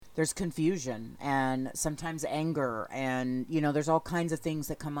there's confusion and sometimes anger, and there's all kinds of things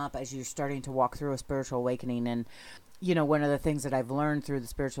that come up as you're starting to walk through a spiritual awakening. And one of the things that I've learned through the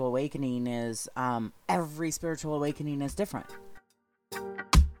spiritual awakening is every spiritual awakening is different.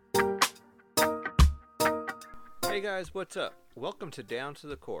 Hey guys, what's up? Welcome to Down to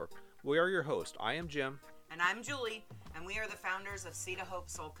the Core. We are your host. I am Jim. And I'm Julie, and we are the founders of Seed of Hope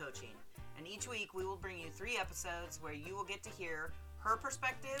Soul Coaching. And each week we will bring you 3 episodes where you will get to hear her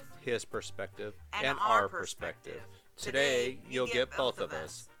perspective, his perspective, and our perspective. Today, you'll get both of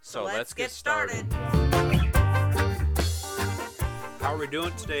us. So let's get started. How are we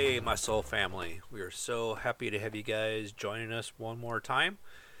doing today, my soul family? We are so happy to have you guys joining us one more time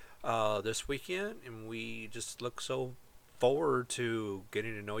this weekend, and we just look so forward to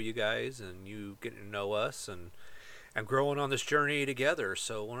getting to know you guys and you getting to know us and growing on this journey together.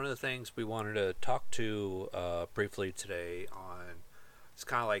 So one of the things we wanted to talk to briefly today on, it's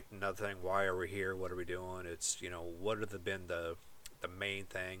kind of like another thing, why are we here, what are we doing? It's, what have been the main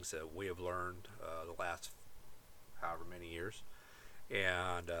things that we have learned the last however many years,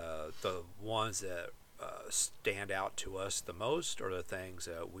 and the ones that stand out to us the most are the things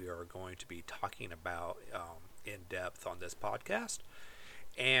that we are going to be talking about in depth on this podcast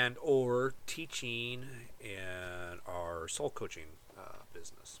and or teaching in our soul coaching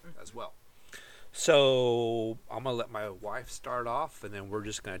business as well. So I'm going to let my wife start off, and then we're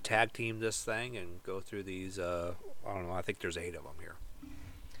just going to tag team this thing and go through these, I don't know, I think there's 8 of them here.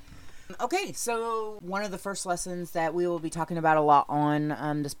 Okay, so one of the first lessons that we will be talking about a lot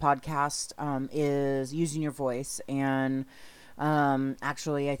on this podcast is using your voice. And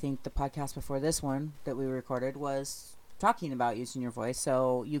actually, I think the podcast before this one that we recorded was talking about using your voice.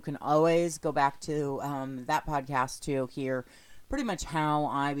 So you can always go back to that podcast to hear pretty much how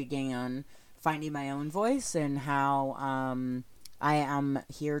I began finding my own voice and how I am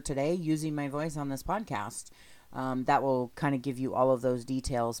here today using my voice on this podcast. That will kind of give you all of those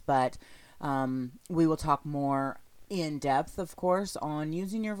details, but we will talk more in depth, of course, on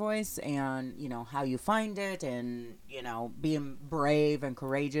using your voice and, how you find it and, being brave and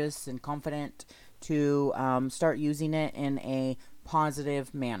courageous and confident to start using it in a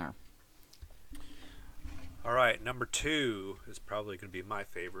positive manner. All right, number 2 is probably going to be my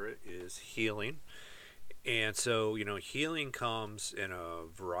favorite, is healing. And so, healing comes in a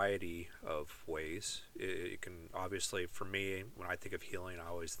variety of ways. It can, obviously, for me, when I think of healing, I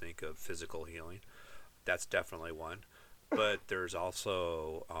always think of physical healing. That's definitely one. But there's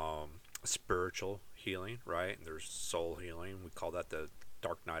also spiritual healing, right? And there's soul healing. We call that the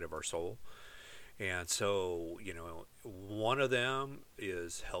dark night of our soul. And so, one of them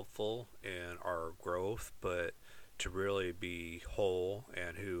is helpful in our growth, but to really be whole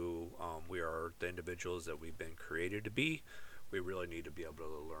and who we are, the individuals that we've been created to be, we really need to be able to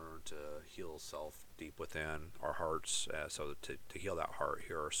learn to heal self deep within our hearts, so to heal that heart,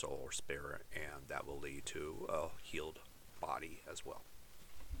 heal our soul or spirit, and that will lead to a healed body as well.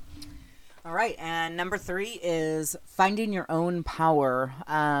 All right, and number 3 is finding your own power.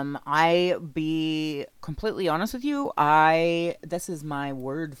 I be completely honest with you, this is my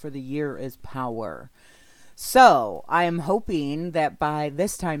word for the year is power. So I am hoping that by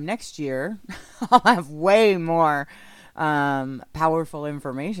this time next year, I'll have way more powerful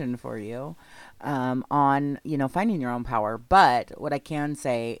information for you on, finding your own power. But what I can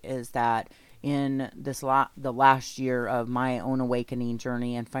say is that in this the last year of my own awakening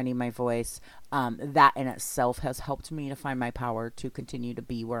journey and finding my voice, that in itself has helped me to find my power to continue to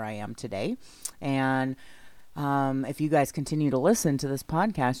be where I am today. And if you guys continue to listen to this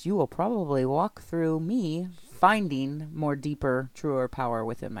podcast, you will probably walk through me finding more deeper, truer power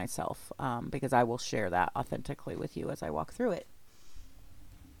within myself, because I will share that authentically with you as I walk through it.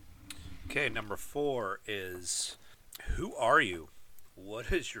 Okay, number 4 is, who are you?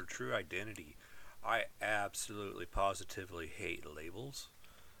 What is your true identity? I absolutely, positively hate labels.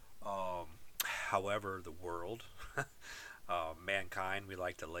 However, the world, mankind, we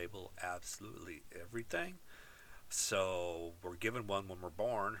like to label absolutely everything. So we're given one when we're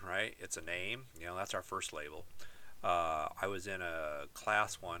born, right? It's a name. That's our first label. I was in a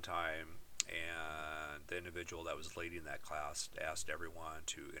class one time, and the individual that was leading that class asked everyone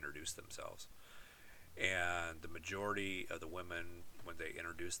to introduce themselves. And the majority of the women, when they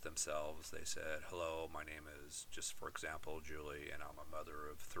introduced themselves, they said, hello, my name is, just for example, Julie, and I'm a mother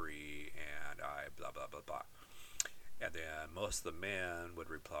of 3, and I blah, blah, blah, blah. And then most of the men would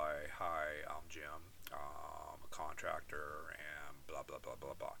reply, hi, I'm Jim, I'm a contractor, and blah, blah, blah,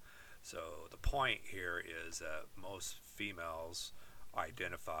 blah, blah. So the point here is that most females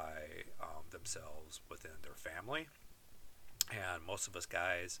identify themselves within their family. And most of us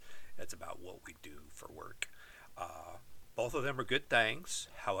guys, it's about what we do for work. Both of them are good things.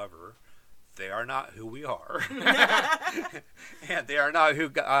 However, they are not who we are. And they are not who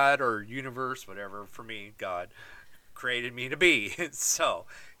God or universe, whatever, for me, God, created me to be. So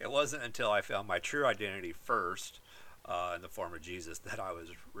it wasn't until I found my true identity first in the form of Jesus that I was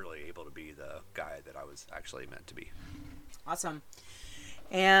really able to be the guy that I was actually meant to be. Awesome.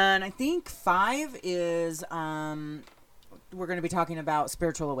 And I think 5 is we're going to be talking about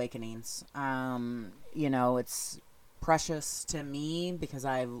spiritual awakenings. It's precious to me because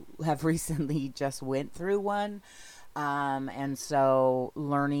I have recently just went through one. And so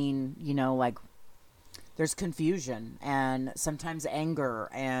learning, there's confusion and sometimes anger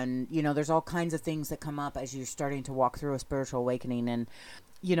and, there's all kinds of things that come up as you're starting to walk through a spiritual awakening. And,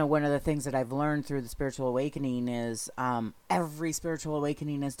 one of the things that I've learned through the spiritual awakening is every spiritual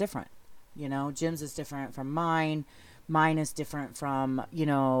awakening is different. Jim's is different from mine. Mine is different from,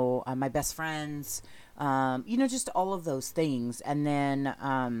 my best friend's, just all of those things. And then,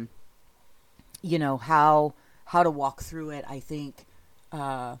 how to walk through it, I think,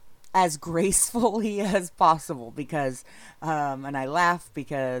 as gracefully as possible because, and I laugh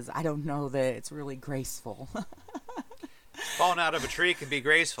because I don't know that it's really graceful. Falling out of a tree can be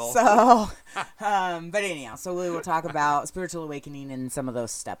graceful. So, but anyhow, so we will talk about spiritual awakening and some of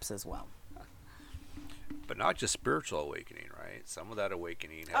those steps as well. But not just spiritual awakening, right? Some of that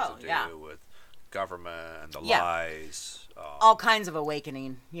awakening has to do with government and the lies. All kinds of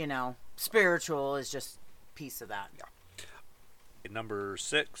awakening, Spiritual is just a piece of that. Yeah. Number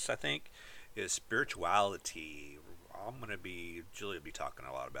 6, I think, is spirituality. Julie will be talking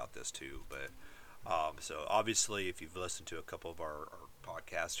a lot about this too, but so obviously if you've listened to a couple of our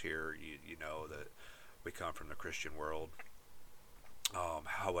podcasts here, you know that we come from the Christian world.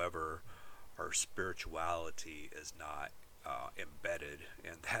 However, our spirituality is not embedded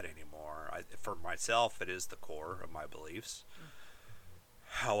in that anymore. For myself, it is the core of my beliefs.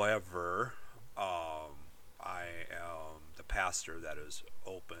 However, I am the pastor that is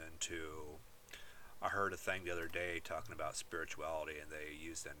open to. I heard a thing the other day talking about spirituality, and they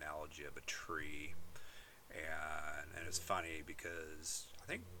used the analogy of a tree. And it's funny because I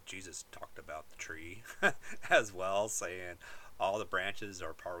think Jesus talked about the tree as well, saying all the branches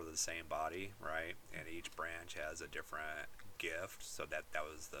are part of the same body, right? And each branch has a different gift. So that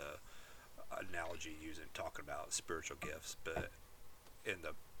was the analogy using talking about spiritual gifts. But in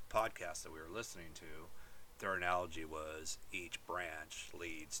the podcast that we were listening to, their analogy was each branch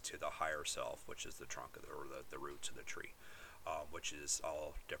leads to the higher self, which is the trunk of the roots of the tree, which is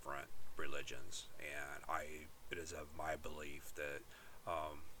all different religions. And it is of my belief that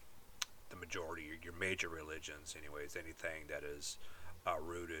the majority, your major religions anyways, anything that is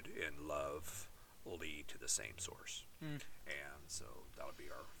rooted in love will lead to the same source. And so that'll be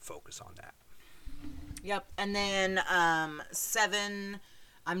our focus on that. Yep. And then 7,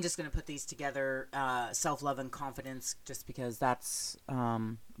 I'm just going to put these together, self-love and confidence, just because that's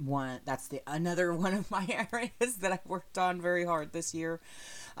another one of my areas that I've worked on very hard this year.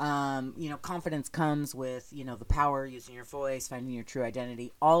 Confidence comes with, the power, using your voice, finding your true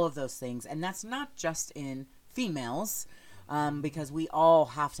identity, all of those things. And that's not just in females, because we all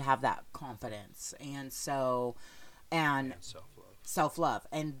have to have that confidence. And so, and self-love.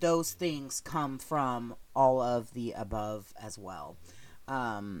 And those things come from all of the above as well.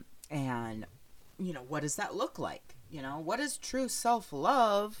 And, what does that look like? What does true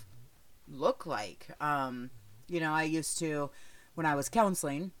self-love look like? I used to, when I was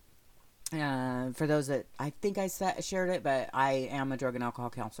counseling, for those that, I think I shared it, but I am a drug and alcohol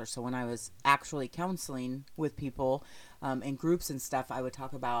counselor. So when I was actually counseling with people, in groups and stuff, I would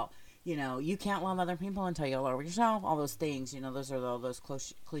talk about, you can't love other people until you love yourself, all those things, those are all those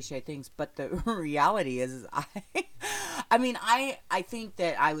cliche things. But the reality is I think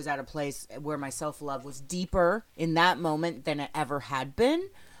that I was at a place where my self-love was deeper in that moment than it ever had been.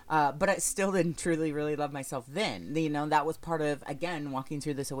 But I still didn't truly, really love myself then. That was part of, again, walking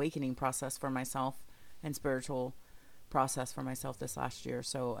through this awakening process for myself and spiritual process for myself this last year.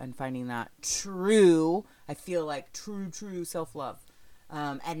 So, and finding that true self-love.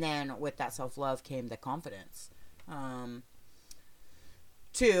 And then with that self-love came the confidence.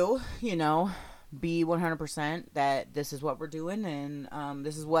 2, be 100% that this is what we're doing. And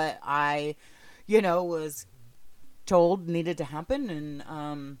this is what I, was told needed to happen. And,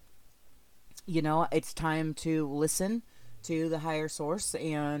 it's time to listen to the higher source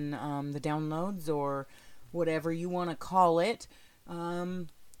and the downloads or whatever you want to call it. And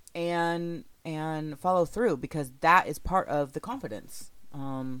follow through, because that is part of the confidence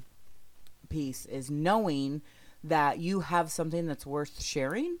piece, is knowing that you have something that's worth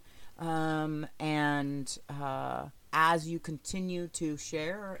sharing. And as you continue to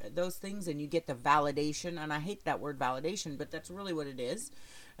share those things and you get the validation, and I hate that word validation, but that's really what it is.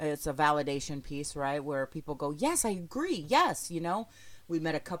 It's a validation piece, right? Where people go, yes, I agree. Yes. We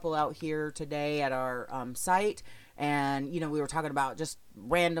met a couple out here today at our site, and, we were talking about just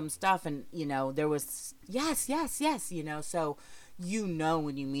random stuff, and, there was yes, so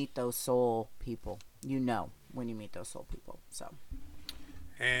when you meet those soul people, so.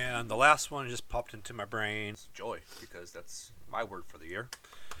 And the last one just popped into my brain, joy, because that's my word for the year.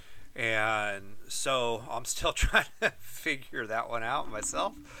 And so I'm still trying to figure that one out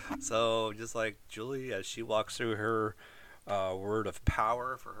myself. So just like Julie, as she walks through her word of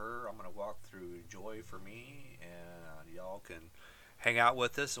power for her, I'm going to walk through joy for me, and y'all can hang out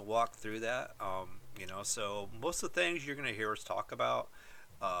with us and walk through that. So most of the things you're going to hear us talk about,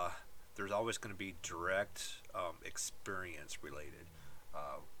 there's always going to be direct experience related.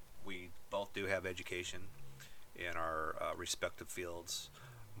 We both do have education in our respective fields,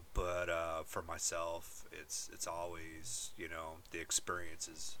 but for myself, it's always, the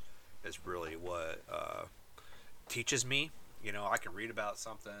experience is really what teaches me. I can read about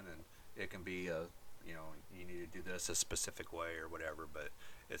something and it can be you need to do this a specific way or whatever, but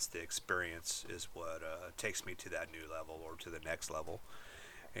it's the experience is what takes me to that new level or to the next level.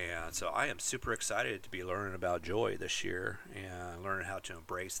 And so I am super excited to be learning about joy this year and learning how to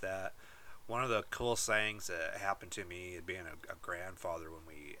embrace that. One of the coolest things that happened to me being a grandfather when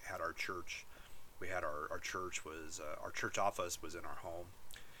we had our church, our church office was in our home.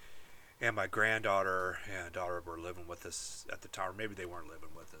 And my granddaughter and daughter were living with us at the time. Or maybe they weren't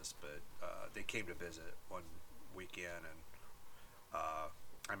living with us, but they came to visit one weekend. And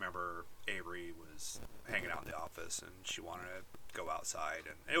I remember Avery was hanging out in the office, and she wanted to go outside.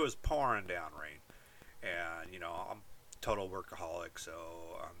 And it was pouring down rain. And, I'm a total workaholic, so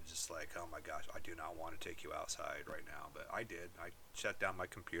I'm just like, oh, my gosh, I do not want to take you outside right now. But I did. I shut down my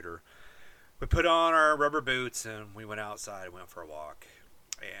computer. We put on our rubber boots, and we went outside and went for a walk.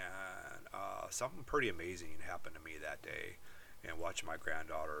 And something pretty amazing happened to me that day, and watching my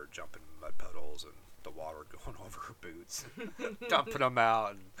granddaughter jump in mud puddles and the water going over her boots, dumping them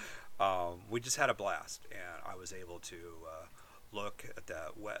out, and we just had a blast. And I was able to look at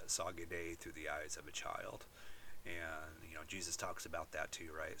that wet, soggy day through the eyes of a child. And Jesus talks about that too,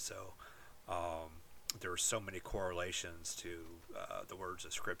 right? So there are so many correlations to the words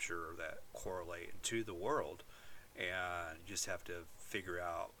of Scripture that correlate to the world. And you just have to figure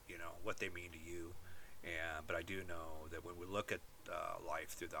out, what they mean to you. But I do know that when we look at life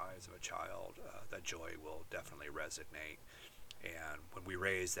through the eyes of a child, that joy will definitely resonate. And when we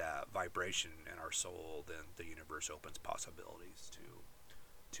raise that vibration in our soul, then the universe opens possibilities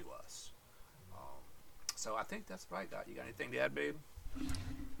to us. So I think that's what I got. You got anything to add, babe?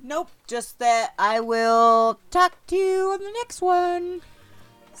 Nope, just that I will talk to you on the next one.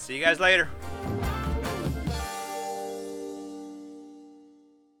 See you guys later.